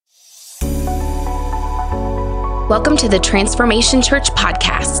Welcome to the Transformation Church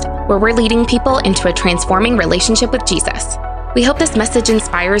podcast, where we're leading people into a transforming relationship with Jesus. We hope this message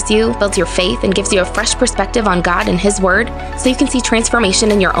inspires you, builds your faith, and gives you a fresh perspective on God and His Word so you can see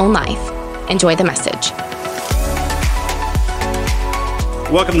transformation in your own life. Enjoy the message.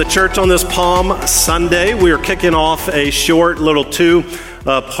 Welcome to church on this Palm Sunday. We are kicking off a short little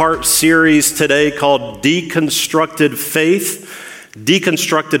two-part series today called Deconstructed Faith.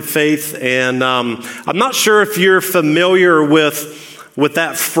 Deconstructed Faith, and I'm not sure if you're familiar with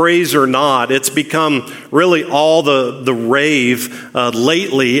that phrase or not. It's become really all the rave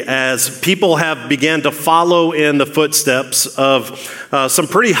lately as people have began to follow in the footsteps of some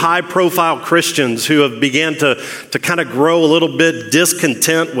pretty high-profile Christians who have began to kind of grow a little bit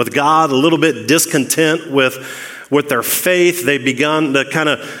discontent with God, a little bit discontent with their faith. They've begun to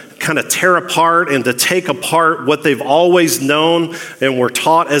kind of tear apart and to take apart what they've always known and were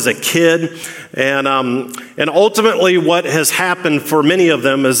taught as a kid. And ultimately what has happened for many of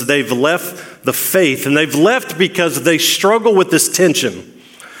them is they've left the faith, and they've left because they struggle with this tension.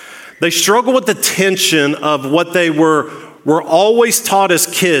 They struggle with the tension of what they were always taught as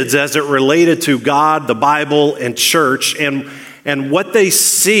kids as it related to God, the Bible, and church, and what they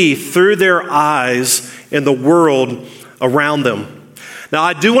see through their eyes in the world around them. Now,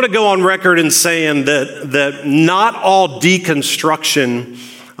 I do want to go on record in saying that not all deconstruction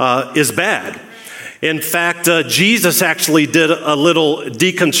is bad. In fact, Jesus actually did a little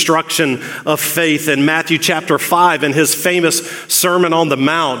deconstruction of faith in Matthew chapter 5 in his famous Sermon on the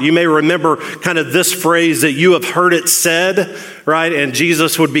Mount. You may remember kind of this phrase that you have heard it said, right? And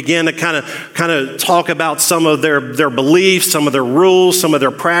Jesus would begin to kind of talk about some of their beliefs, some of their rules, some of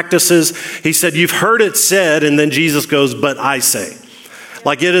their practices. He said, "You've heard it said," and then Jesus goes, "But I say."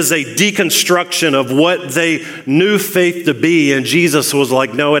 Like it is a deconstruction of what they knew faith to be. And Jesus was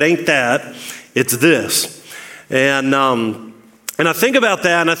like, "No, it ain't that. It's this." And I think about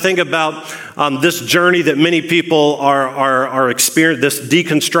that, and I think about this journey that many people are experiencing, this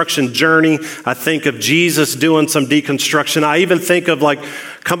deconstruction journey. I think of Jesus doing some deconstruction. I even think of like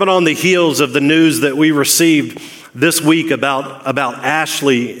coming on the heels of the news that we received this week about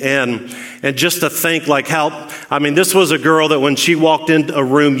Ashley, and just to think like how, this was a girl that when she walked into a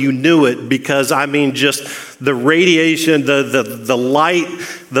room, you knew it, because just the radiation, the light,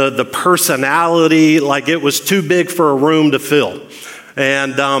 the personality, like it was too big for a room to fill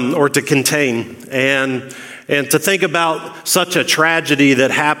and or to contain. And to think about such a tragedy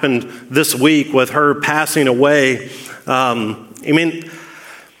that happened this week with her passing away, I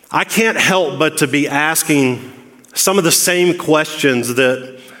can't help but to be asking some of the same questions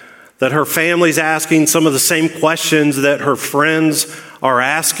that her family's asking, some of the same questions that her friends are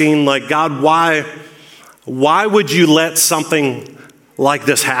asking, like, God, why would you let something like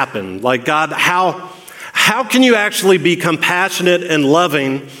this happen? Like, God, how can you actually be compassionate and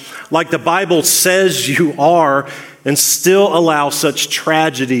loving like the Bible says you are and still allow such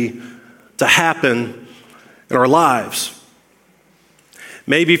tragedy to happen in our lives?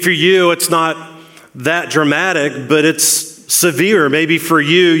 Maybe for you, it's not that dramatic, but it's severe. Maybe for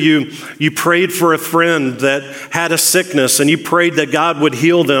you prayed for a friend that had a sickness, and you prayed that God would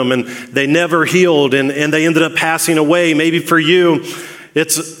heal them, and they never healed, and they ended up passing away. Maybe for you,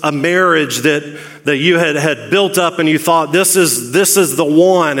 it's a marriage that you had built up, and you thought this is the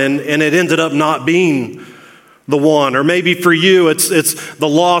one, and it ended up not being the one. Or maybe for you, it's the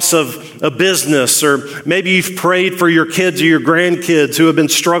loss of a business, or maybe you've prayed for your kids or your grandkids who have been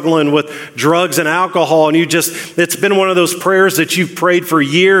struggling with drugs and alcohol, and it's been one of those prayers that you've prayed for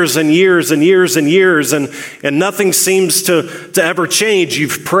years and years and years and years, and nothing seems to ever change.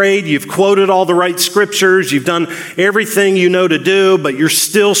 You've prayed, you've quoted all the right scriptures, you've done everything you know to do, but you're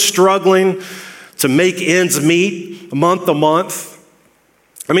still struggling to make ends meet month to month.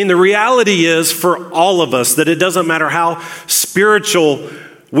 The reality is for all of us that it doesn't matter how spiritual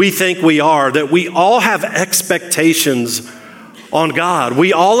we think we are, that we all have expectations on God.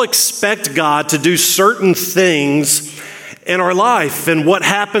 We all expect God to do certain things in our life, and what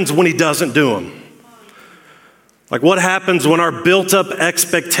happens when He doesn't do them? Like what happens when our built-up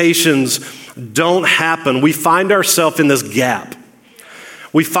expectations don't happen? We find ourselves in this gap.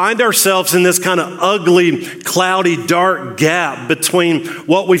 We find ourselves in this kind of ugly, cloudy, dark gap between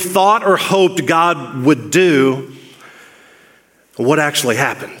what we thought or hoped God would do and what actually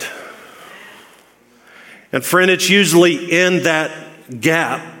happened. And friend, it's usually in that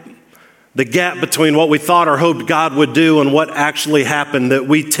gap, the gap between what we thought or hoped God would do and what actually happened, that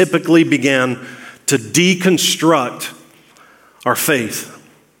we typically began to deconstruct our faith.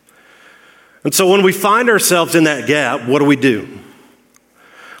 And so when we find ourselves in that gap, what do?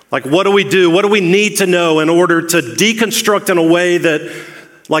 Like, what do we do? What do we need to know in order to deconstruct in a way that,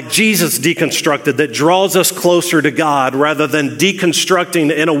 like Jesus deconstructed, that draws us closer to God rather than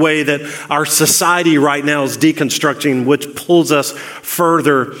deconstructing in a way that our society right now is deconstructing, which pulls us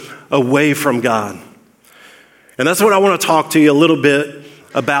further away from God. And that's what I want to talk to you a little bit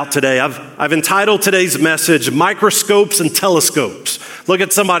about today. I've entitled today's message, Microscopes and Telescopes. Look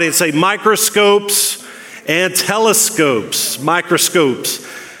at somebody and say, microscopes and telescopes. Microscopes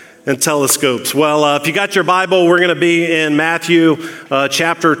and telescopes. Well, if you got your Bible, we're going to be in Matthew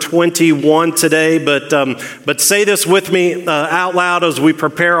chapter 21 today. But say this with me out loud as we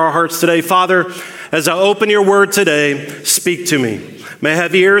prepare our hearts today. Father, as I open your word today, speak to me. May I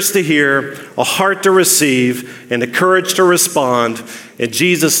have ears to hear, a heart to receive, and the courage to respond. In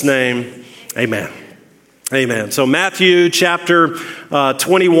Jesus' name, amen. Amen. So Matthew chapter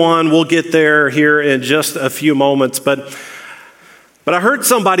 21, we'll get there here in just a few moments. But I heard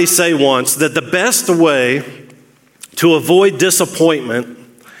somebody say once that the best way to avoid disappointment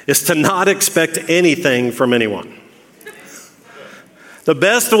is to not expect anything from anyone. The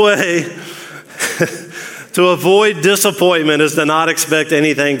best way to avoid disappointment is to not expect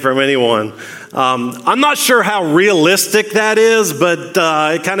anything from anyone. I'm not sure how realistic that is, but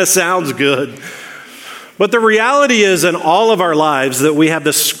it kind of sounds good. But the reality is in all of our lives that we have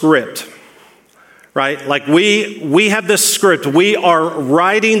this script. Right? Like we have this script. We are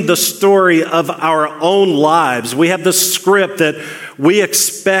writing the story of our own lives. We have this script that we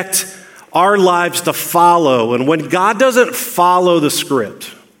expect our lives to follow. And when God doesn't follow the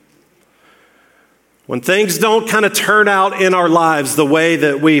script, when things don't kind of turn out in our lives the way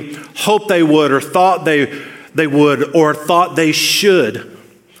that we hope they would or thought they would or thought they should,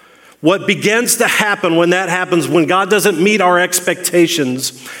 what begins to happen when that happens, when God doesn't meet our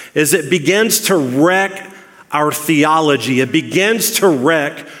expectations, is it begins to wreck our theology. It begins to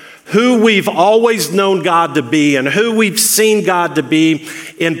wreck who we've always known God to be and who we've seen God to be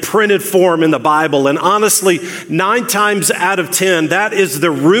in printed form in the Bible. And honestly, 9 times out of 10, that is the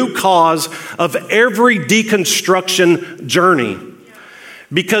root cause of every deconstruction journey.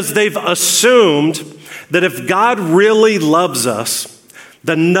 Because they've assumed that if God really loves us,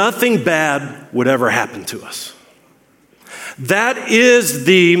 then nothing bad would ever happen to us. That is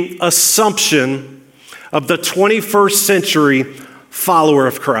the assumption of the 21st century follower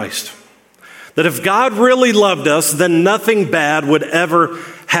of Christ. That if God really loved us, then nothing bad would ever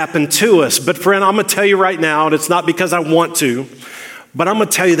happen to us. But friend, I'm going to tell you right now, and it's not because I want to, but I'm going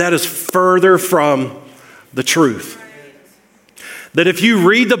to tell you that is further from the truth. That if you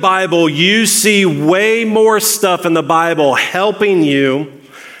read the Bible, you see way more stuff in the Bible helping you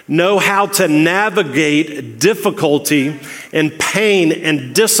know how to navigate difficulty and pain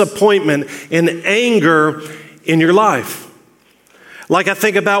and disappointment and anger in your life. Like I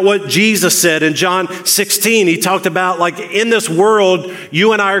think about what Jesus said in John 16. He talked about like in this world,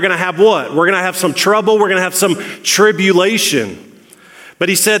 you and I are going to have what? We're going to have some trouble. We're going to have some tribulation. But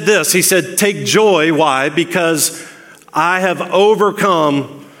he said this, he said, take joy. Why? Because I have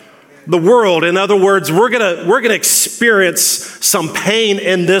overcome the world. In other words, we're gonna experience some pain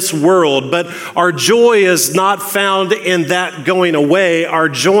in this world, but our joy is not found in that going away. Our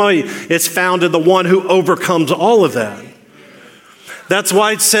joy is found in the one who overcomes all of that. That's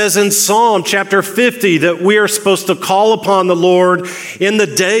why it says in Psalm chapter 50 that we are supposed to call upon the Lord in the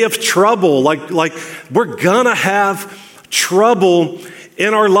day of trouble. Like we're gonna have trouble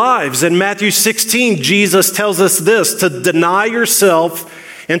in our lives. In Matthew 16, Jesus tells us this, to deny yourself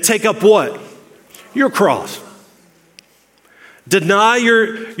and take up what? Your cross. Deny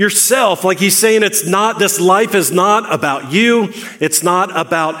yourself. Like he's saying this life is not about you. It's not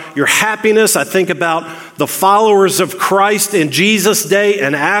about your happiness. I think about the followers of Christ in Jesus' day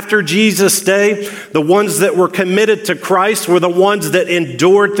and after Jesus' day. The ones that were committed to Christ were the ones that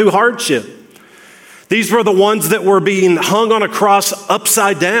endured through hardship. These were the ones that were being hung on a cross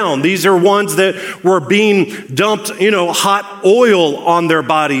upside down. These are ones that were being dumped, hot oil on their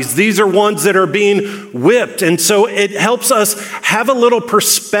bodies. These are ones that are being whipped. And so it helps us have a little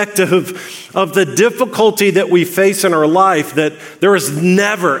perspective of the difficulty that we face in our life, that there has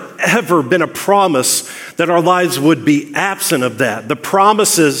never, ever been a promise that our lives would be absent of that. The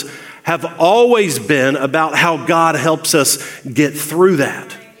promises have always been about how God helps us get through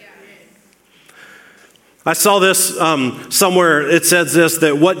that. I saw this somewhere. It says this,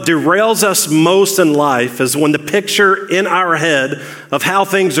 that what derails us most in life is when the picture in our head of how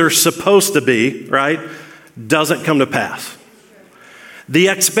things are supposed to be, right, doesn't come to pass. The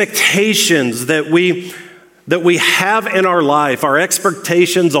expectations that we have in our life, our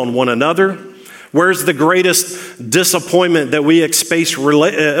expectations on one another, Where's the greatest disappointment that we experience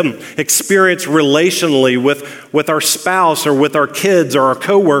relationally with our spouse or with our kids or our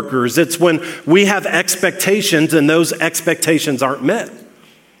coworkers? It's when we have expectations and those expectations aren't met.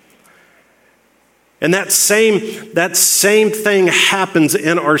 And that same thing happens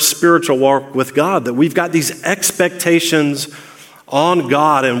in our spiritual walk with God, that we've got these expectations on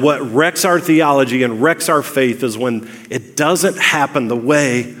God, and what wrecks our theology and wrecks our faith is when it doesn't happen the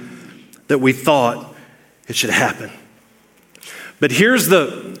way that we thought it should happen. But here's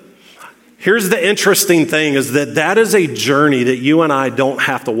the interesting thing is that is a journey that you and I don't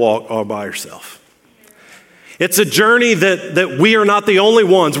have to walk all by ourselves. It's a journey that we are not the only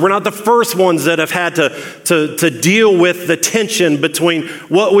ones. We're not the first ones that have had to deal with the tension between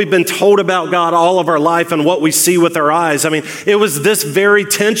what we've been told about God all of our life and what we see with our eyes. I mean, it was this very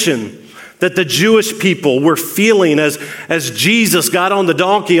tension that the Jewish people were feeling as Jesus got on the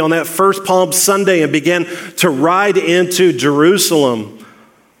donkey on that first Palm Sunday and began to ride into Jerusalem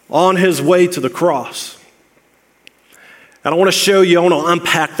on his way to the cross. And I want to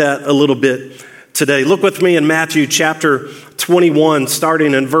unpack that a little bit today. Look with me in Matthew chapter 21,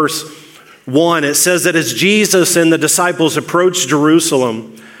 starting in verse 1. It says that as Jesus and the disciples approached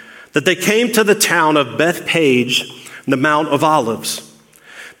Jerusalem, that they came to the town of Bethphage, the Mount of Olives.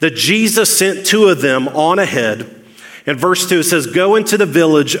 That Jesus sent two of them on ahead. In verse 2, it says, "Go into the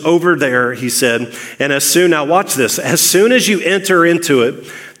village over there," he said, "and now watch this, as soon as you enter into it,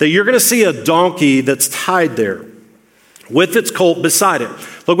 that you're going to see a donkey that's tied there with its colt beside it."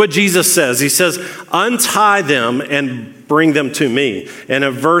 Look what Jesus says. He says, "Untie them and bring them to me." And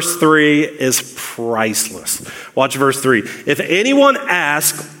in verse 3 is priceless. Watch verse 3. "If anyone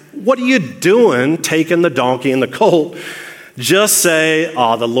asks, 'What are you doing taking the donkey and the colt?' just say,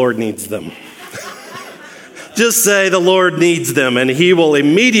 'The Lord needs them.'" Just say, "The Lord needs them," and he will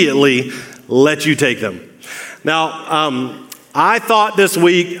immediately let you take them. Now, I thought this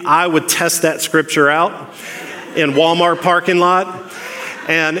week I would test that scripture out in Walmart parking lot,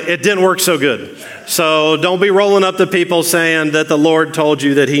 and it didn't work so good. So don't be rolling up to people saying that the Lord told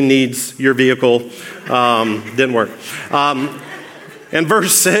you that he needs your vehicle. Didn't work. In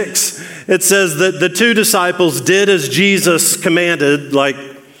verse 6, it says that the two disciples did as Jesus commanded, like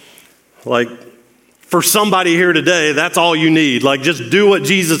for somebody here today, that's all you need. Like, just do what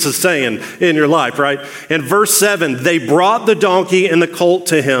Jesus is saying in your life, right? In verse 7, they brought the donkey and the colt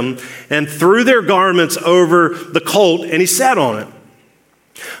to him and threw their garments over the colt, and he sat on it.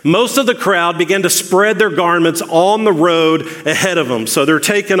 Most of the crowd began to spread their garments on the road ahead of them. So they're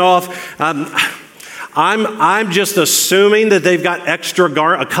taking off. I'm just assuming that they've got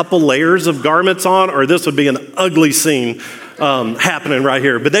a couple layers of garments on, or this would be an ugly scene happening right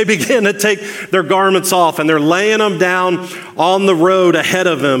here. But they begin to take their garments off, and they're laying them down on the road ahead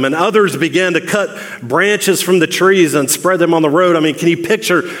of them. And others begin to cut branches from the trees and spread them on the road. I mean, can you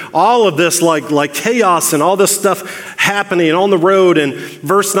picture all of this like chaos and all this stuff happening on the road? And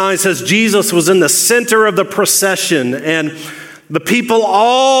verse 9 says, Jesus was in the center of the procession, and the people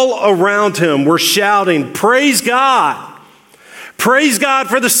all around him were shouting, "Praise God! Praise God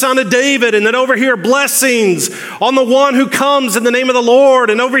for the Son of David." And then over here, blessings on the one who comes in the name of the Lord.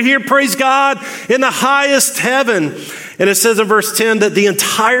 And over here, praise God in the highest heaven. And it says in verse 10 that the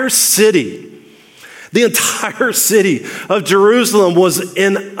entire city of Jerusalem was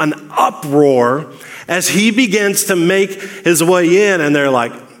in an uproar as he begins to make his way in. And they're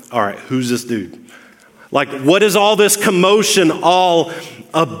like, "All right, who's this dude? Like, what is all this commotion all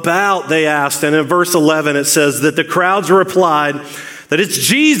about?" they asked. And in verse 11, it says that the crowds replied that it's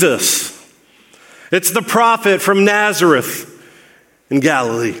Jesus. It's the prophet from Nazareth in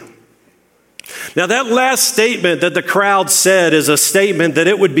Galilee. Now, that last statement that the crowd said is a statement that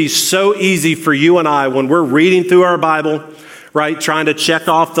it would be so easy for you and I when we're reading through our Bible, right, trying to check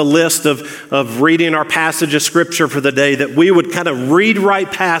off the list of reading our passage of scripture for the day, that we would kind of read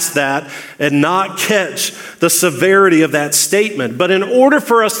right past that and not catch the severity of that statement. But in order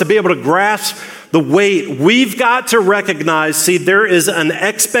for us to be able to grasp the weight, we've got to recognize, there is an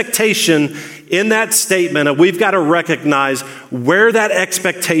expectation in that statement, and we've got to recognize where that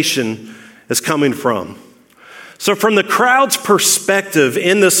expectation is coming from. So from the crowd's perspective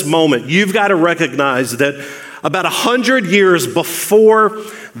in this moment, you've got to recognize that about 100 years before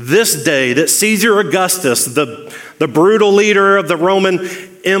this day, that Caesar Augustus, the brutal leader of the Roman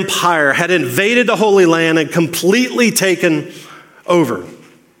Empire, had invaded the Holy Land and completely taken over.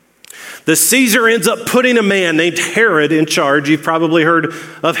 The Caesar ends up putting a man named Herod in charge. You've probably heard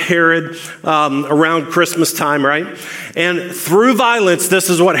of Herod around Christmas time, right? And through violence,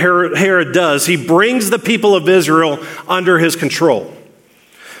 this is what Herod does. He brings the people of Israel under his control.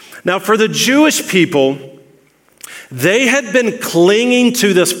 Now, for the Jewish people, they had been clinging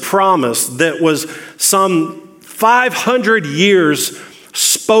to this promise that was some 500 years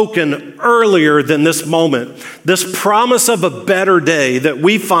spoken earlier than this moment. This promise of a better day that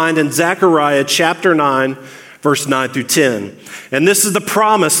we find in Zechariah chapter 9, verse 9 through 10. And this is the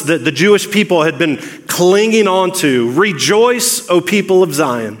promise that the Jewish people had been clinging on to. Rejoice, O people of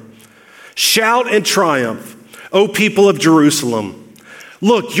Zion. Shout in triumph, O people of Jerusalem.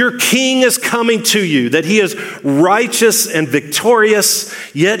 Look, your king is coming to you, that he is righteous and victorious,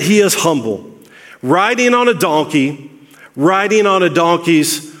 yet he is humble, riding on a donkey's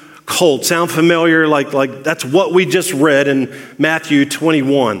colt. Sound familiar? Like that's what we just read in Matthew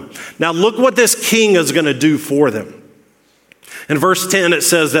 21. Now look what this king is going to do for them. In verse 10, it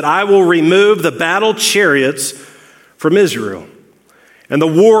says that I will remove the battle chariots from Israel and the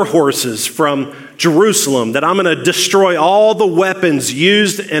war horses from Jerusalem, that I'm going to destroy all the weapons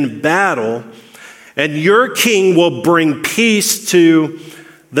used in battle, and your king will bring peace to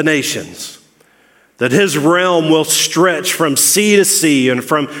the nations. That his realm will stretch from sea to sea and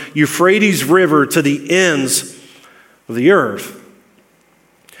from Euphrates River to the ends of the earth.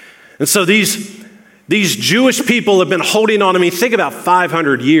 And so these Jewish people have been holding on. I mean, think about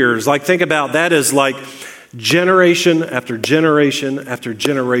 500 years. Think about that as like generation after generation after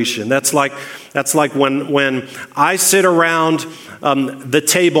generation. That's like when I sit around the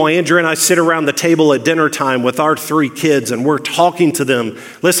table, Andrew and I sit around the table at dinner time with our 3 kids, and we're talking to them.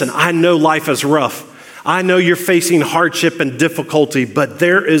 Listen, I know life is rough. I know you're facing hardship and difficulty, but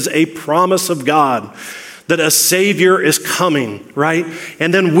there is a promise of God that a Savior is coming, right?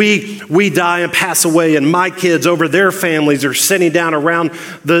 And then we die and pass away, and my kids over their families are sitting down around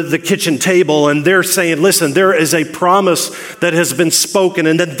the kitchen table, and they're saying, listen, there is a promise that has been spoken,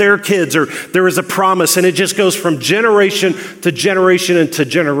 and then their kids there is a promise, and it just goes from generation to generation and to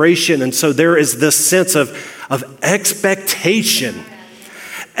generation. And so there is this sense of expectation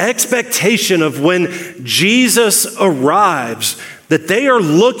of when Jesus arrives, that they are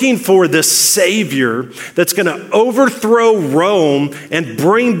looking for this Savior that's going to overthrow Rome and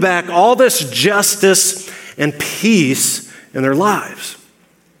bring back all this justice and peace in their lives.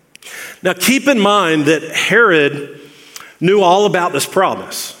 Now, keep in mind that Herod knew all about this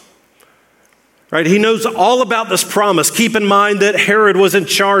promise. Right? He knows all about this promise. Keep in mind that Herod was in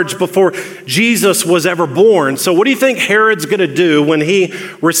charge before Jesus was ever born. So what do you think Herod's going to do when he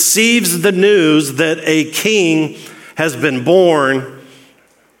receives the news that a king has been born?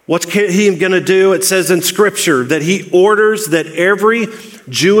 What's he going to do? It says in Scripture that he orders that every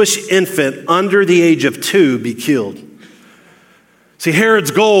Jewish infant under the age of 2 be killed. See,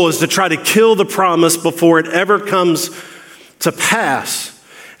 Herod's goal is to try to kill the promise before it ever comes to pass.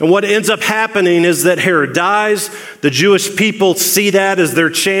 And what ends up happening is that Herod dies. The Jewish people see that as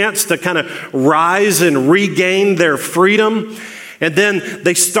their chance to kind of rise and regain their freedom. And then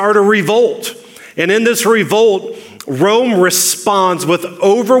they start a revolt. And in this revolt, Rome responds with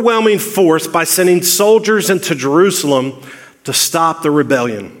overwhelming force by sending soldiers into Jerusalem to stop the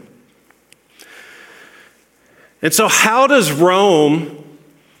rebellion. And so how does Rome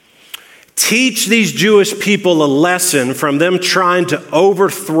teach these Jewish people a lesson from them trying to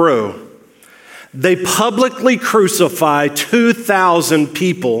overthrow? They publicly crucify 2,000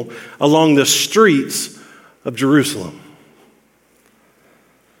 people along the streets of Jerusalem.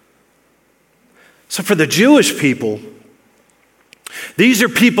 So for the Jewish people, these are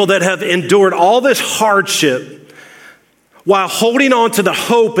people that have endured all this hardship while holding on to the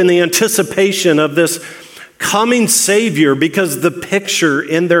hope and the anticipation of this coming Savior, because the picture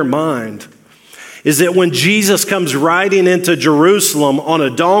in their mind is that when Jesus comes riding into Jerusalem on a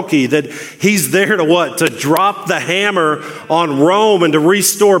donkey, that he's there to what? To drop the hammer on Rome and to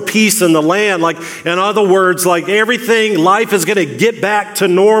restore peace in the land. In other words, everything, life is going to get back to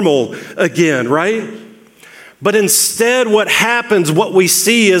normal again, right? But instead, what happens, what we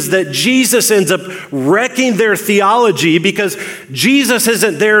see is that Jesus ends up wrecking their theology, because Jesus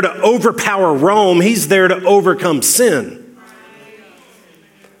isn't there to overpower Rome. He's there to overcome sin.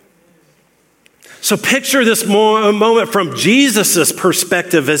 So picture this moment from Jesus'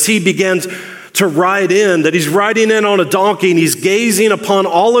 perspective as he begins to ride in, that he's riding in on a donkey and he's gazing upon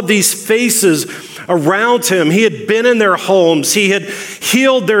all of these faces around him. He had been in their homes. He had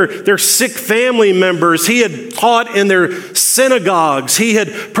healed their sick family members. He had taught in their synagogues. He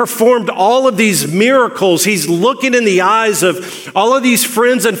had performed all of these miracles. He's looking in the eyes of all of these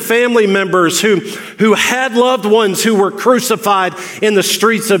friends and family members who had loved ones who were crucified in the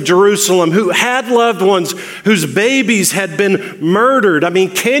streets of Jerusalem, who had loved ones whose babies had been murdered. I mean,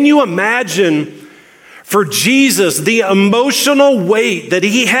 can you imagine for Jesus, the emotional weight that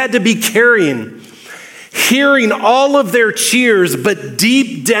he had to be carrying, hearing all of their cheers, but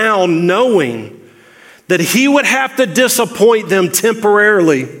deep down knowing that he would have to disappoint them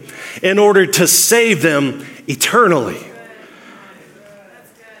temporarily in order to save them eternally.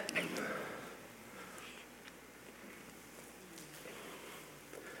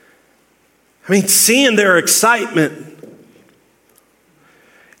 I mean, seeing their excitement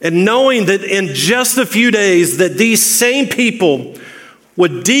and knowing that in just a few days that these same people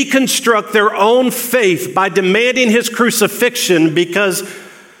would deconstruct their own faith by demanding his crucifixion because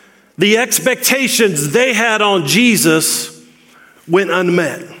the expectations they had on Jesus went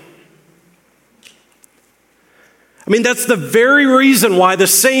unmet. I mean, that's the very reason why the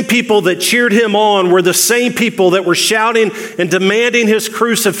same people that cheered him on were the same people that were shouting and demanding his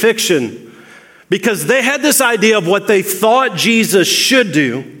crucifixion. Because they had this idea of what they thought Jesus should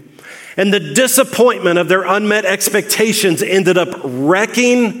do, and the disappointment of their unmet expectations ended up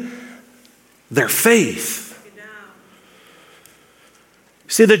wrecking their faith.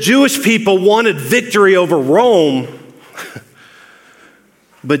 See, the Jewish people wanted victory over Rome,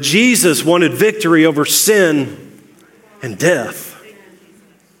 but Jesus wanted victory over sin and death.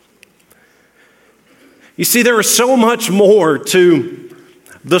 You see, there was so much more to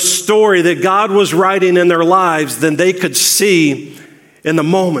the story that God was writing in their lives than they could see in the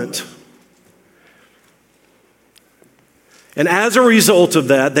moment. And as a result of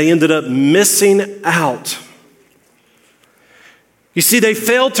that, they ended up missing out. You see, they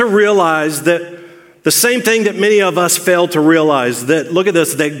failed to realize that the same thing that many of us fail to realize, that, look at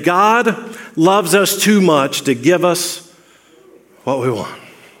this, that God loves us too much to give us what we want.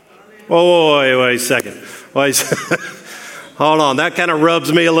 Whoa, wait a second. Hold on, that kind of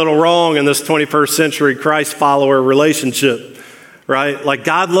rubs me a little wrong in this 21st century Christ follower relationship, right? Like,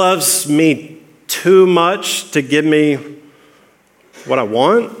 God loves me too much to give me what I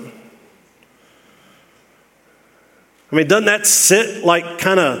want? I mean, doesn't that sit like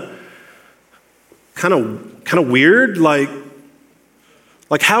kind of weird? Like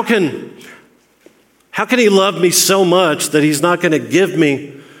how can he love me so much that he's not going to give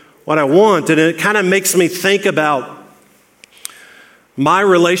me what I want? And it kind of makes me think about my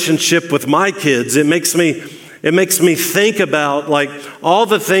relationship with my kids. It makes me think about like all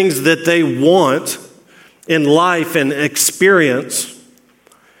the things that they want in life and experience,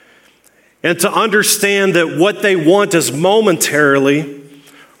 and to understand that what they want is momentary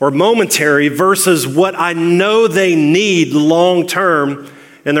versus what I know they need long term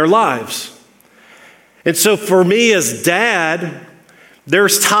in their lives. And so for me as dad,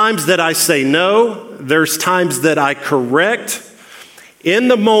 there's times that I say no, there's times that I correct in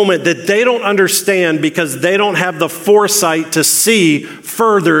the moment that they don't understand because they don't have the foresight to see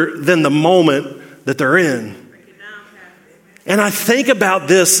further than the moment that they're in. And I think about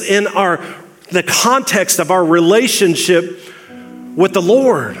this in the context of our relationship with the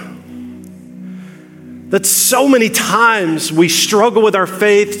Lord. That so many times we struggle with our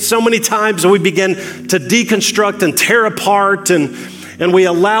faith, so many times we begin to deconstruct and tear apart, and we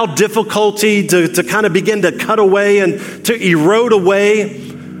allow difficulty to kind of begin to cut away and to erode away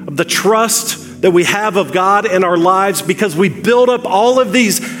the trust that we have of God in our lives because we build up all of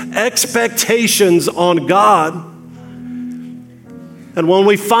these expectations on God. And when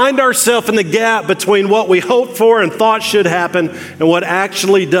we find ourselves in the gap between what we hoped for and thought should happen and what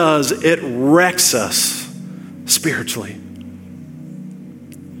actually does, it wrecks us spiritually.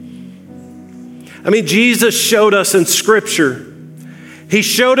 I mean, Jesus showed us in Scripture. He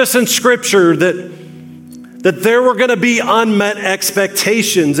showed us in Scripture that there were going to be unmet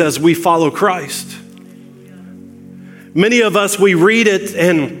expectations as we follow Christ. Many of us, we read it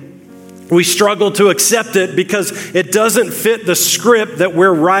and we struggle to accept it because it doesn't fit the script that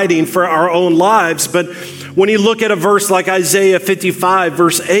we're writing for our own lives. But when you look at a verse like Isaiah 55,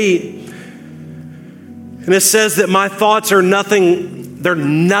 verse 8, and it says that my thoughts are nothing, they're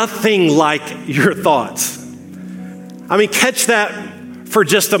nothing like your thoughts. I mean, catch that for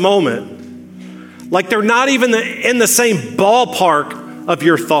just a moment. Like they're not even in the same ballpark of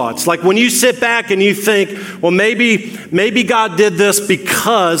your thoughts. Like when you sit back and you think, well, maybe God did this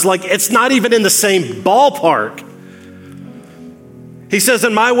because, like, it's not even in the same ballpark. He says,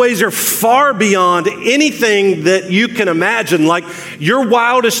 and my ways are far beyond anything that you can imagine. Like your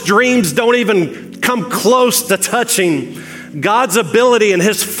wildest dreams don't even come close to touching God's ability and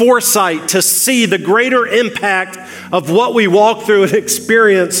his foresight to see the greater impact of what we walk through and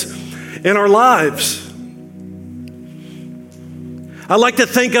experience in our lives. I like to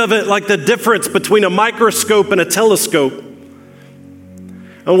think of it like the difference between a microscope and a telescope.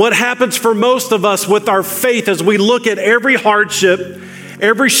 And what happens for most of us with our faith as we look at every hardship,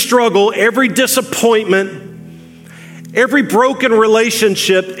 every struggle, every disappointment, every broken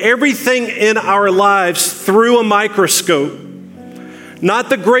relationship, everything in our lives through a microscope. Not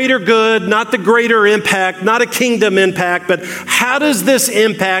the greater good, not the greater impact, not a kingdom impact, but how does this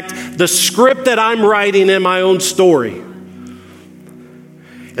impact the script that I'm writing in my own story?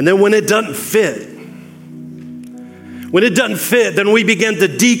 And then when it doesn't fit, then we begin to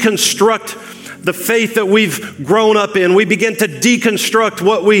deconstruct the faith that we've grown up in. We begin to deconstruct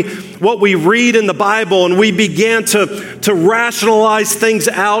what we read in the Bible, and we begin to rationalize things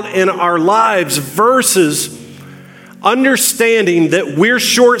out in our lives versus understanding that we're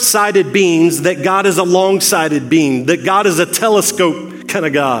short-sighted beings, that God is a long-sighted being, that God is a telescope kind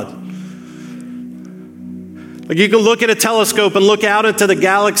of God. Like you can look at a telescope and look out into the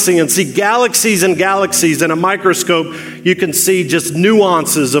galaxy and see galaxies and galaxies. In a microscope, you can see just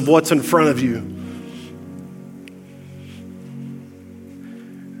nuances of what's in front of you.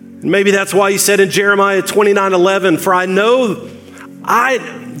 And maybe that's why he said in Jeremiah 29:11, for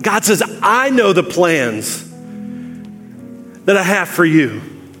God says, I know the plans that I have for you.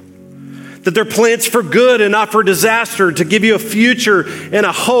 That they're plans for good and not for disaster, to give you a future and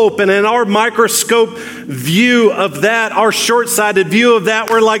a hope. And in our microscope view of that, our short-sighted view of that,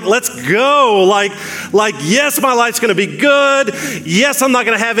 we're like, let's go. Like, yes, my life's going to be good. Yes, I'm not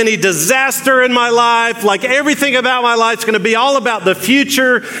going to have any disaster in my life. Like everything about my life's going to be all about the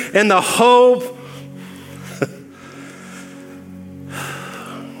future and the hope.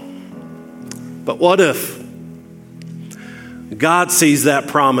 But what if God sees that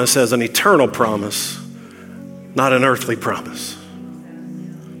promise as an eternal promise, not an earthly promise?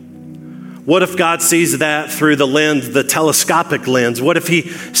 What if God sees that through the lens, the telescopic lens? What if he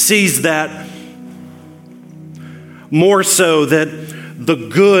sees that more so that the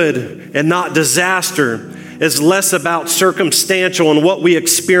good and not disaster is less about circumstantial and what we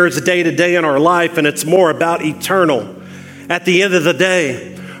experience day to day in our life, and it's more about eternal? At the end of the day,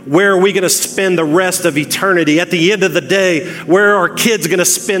 where are we going to spend the rest of eternity? At the end of the day, where are our kids going to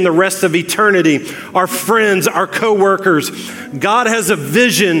spend the rest of eternity? Our friends, our coworkers. God has a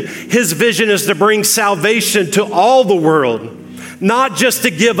vision. His vision is to bring salvation to all the world, not just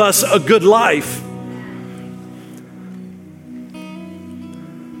to give us a good life.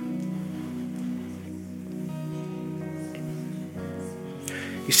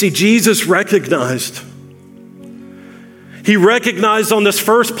 You see, Jesus recognized. He recognized on this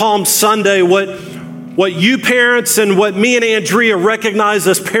first Palm Sunday what you parents and what me and Andrea recognize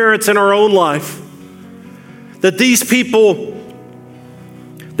as parents in our own life. That these people,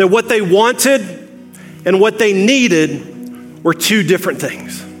 that what they wanted and what they needed were two different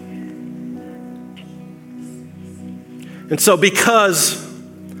things. And so because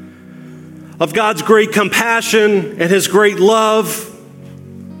of God's great compassion and his great love,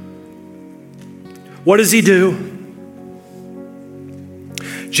 what does he do?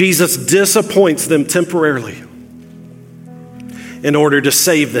 Jesus disappoints them temporarily in order to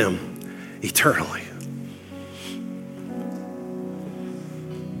save them eternally.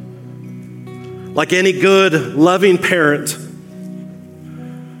 Like any good, loving parent,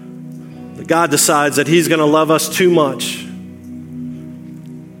 God decides that he's going to love us too much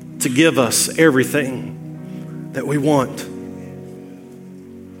to give us everything that we want.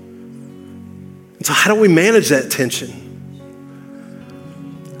 And so how do we manage that tension?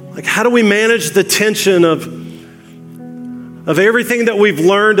 Like, how do we manage the tension of everything that we've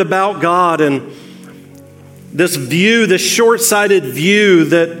learned about God and this view, this short-sighted view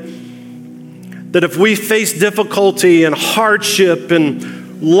that if we face difficulty and hardship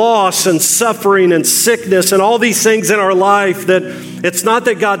and loss and suffering and sickness and all these things in our life, that it's not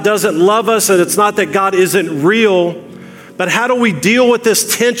that God doesn't love us and it's not that God isn't real, but how do we deal with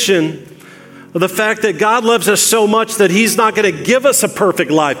this tension of the fact that God loves us so much that he's not going to give us a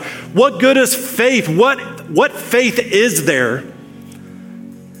perfect life? What good is faith? What faith is there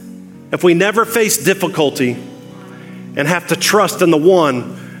if we never face difficulty and have to trust in the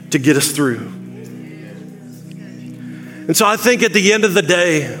one to get us through? And so I think at the end of the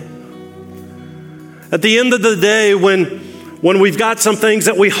day, when we've got some things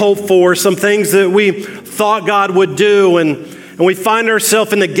that we hope for, some things that we thought God would do, and we find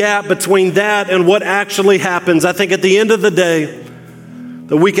ourselves in the gap between that and what actually happens, I think at the end of the day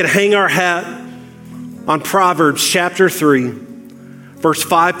that we can hang our hat on Proverbs chapter 3, verse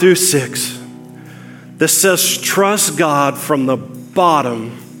 5 through 6, that says, trust God from the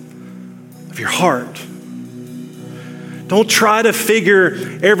bottom of your heart. Don't try to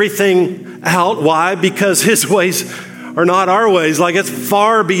figure everything out. Why? Because his ways are not our ways. Like, it's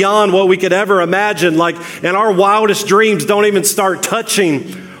far beyond what we could ever imagine. Like, and our wildest dreams don't even start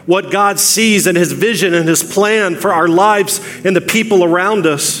touching what God sees in His vision and His plan for our lives and the people around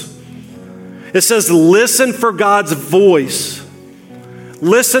us. It says, listen for God's voice.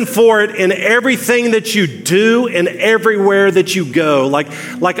 Listen for it in everything that you do and everywhere that you go. Like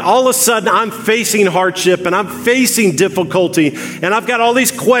all of a sudden I'm facing hardship and I'm facing difficulty and I've got all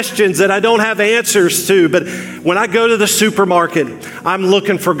these questions that I don't have answers to. But when I go to the supermarket, I'm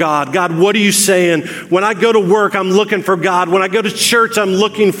looking for God. God, what are you saying? When I go to work, I'm looking for God. When I go to church, I'm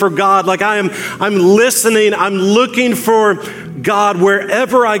looking for God. Like I'm listening. I'm looking for God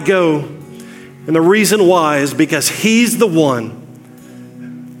wherever I go. And the reason why is because He's the one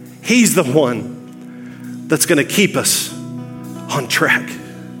that's going to keep us on track.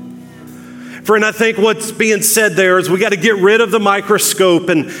 Friend, I think what's being said there is we got to get rid of the microscope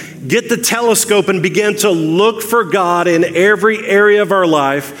and get the telescope and begin to look for God in every area of our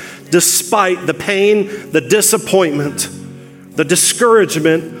life, despite the pain, the disappointment, the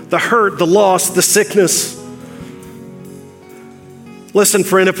discouragement, the hurt, the loss, the sickness. Listen,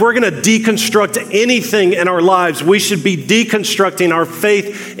 friend, if we're going to deconstruct anything in our lives, we should be deconstructing our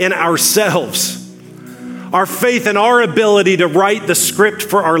faith in ourselves, our faith in our ability to write the script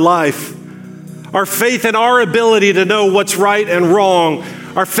for our life, our faith in our ability to know what's right and wrong,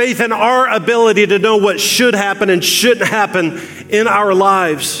 our faith in our ability to know what should happen and shouldn't happen in our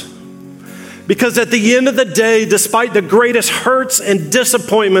lives. Because at the end of the day, despite the greatest hurts and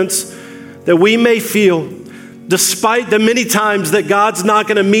disappointments that we may feel, despite the many times that God's not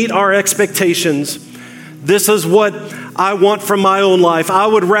going to meet our expectations, this is what I want from my own life. I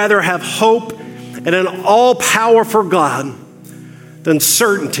would rather have hope in an all-powerful God than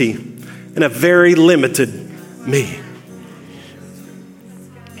certainty in a very limited me.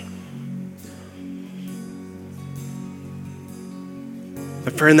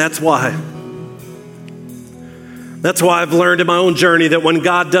 My friend, that's why I've learned in my own journey that when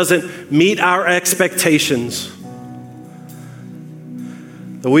God doesn't meet our expectations,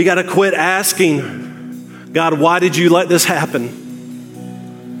 that we got to quit asking, God, why did you let this happen?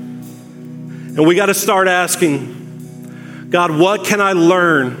 And we got to start asking, God, what can I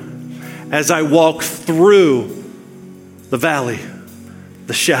learn as I walk through the valley,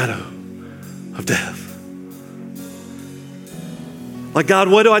 the shadow of death? Like, God,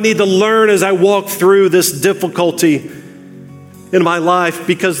 what do I need to learn as I walk through this difficulty in my life?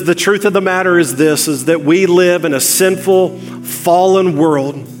 Because the truth of the matter is this, is that we live in a sinful, fallen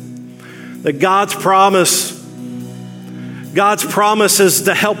world. That God's promise is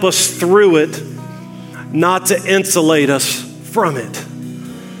to help us through it, not to insulate us from it.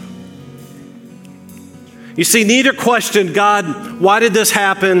 You see, neither question, God, why did this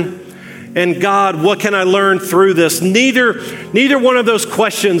happen? And God, what can I learn through this? Neither one of those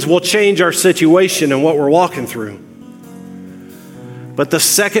questions will change our situation and what we're walking through. But the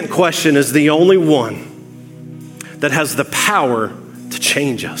second question is the only one that has the power to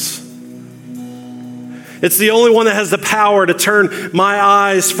change us. It's the only one that has the power to turn my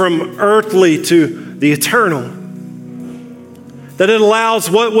eyes from earthly to the eternal. That it allows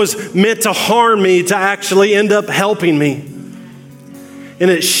what was meant to harm me to actually end up helping me. And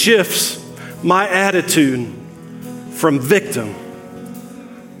it shifts my attitude from victim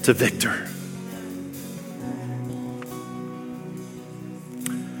to victor.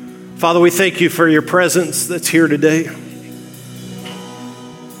 Father, we thank you for your presence that's here today.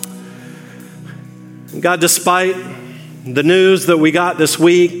 God, despite the news that we got this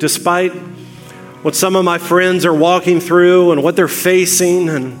week, despite what some of my friends are walking through and what they're facing,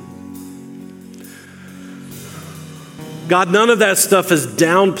 and God, none of that stuff is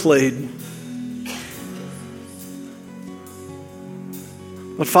downplayed.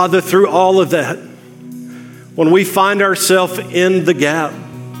 But Father, through all of that, when we find ourselves in the gap,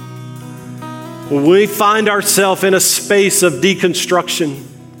 when we find ourselves in a space of deconstruction,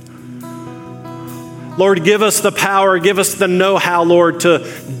 Lord, give us the power, give us the know-how, Lord, to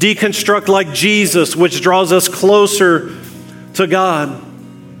deconstruct like Jesus, which draws us closer to God,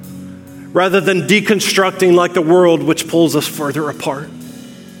 rather than deconstructing like the world, which pulls us further apart.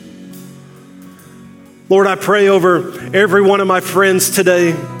 Lord, I pray over every one of my friends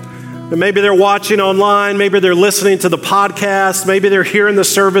today. And maybe they're watching online, maybe they're listening to the podcast, maybe they're here in the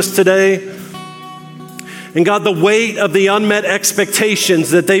service today. And God, the weight of the unmet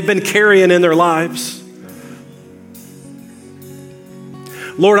expectations that they've been carrying in their lives.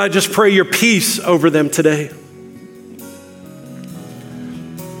 Lord, I just pray your peace over them today.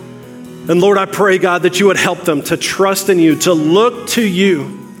 And Lord, I pray, God, that you would help them to trust in you, to look to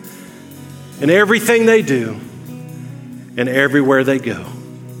you in everything they do, and everywhere they go.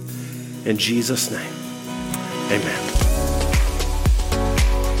 In Jesus' name, amen.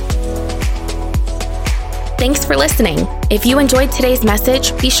 Thanks for listening. If you enjoyed today's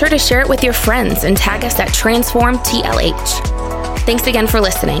message, be sure to share it with your friends and tag us at TransformTLH. Thanks again for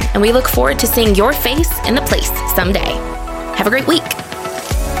listening, and we look forward to seeing your face in the place someday. Have a great week.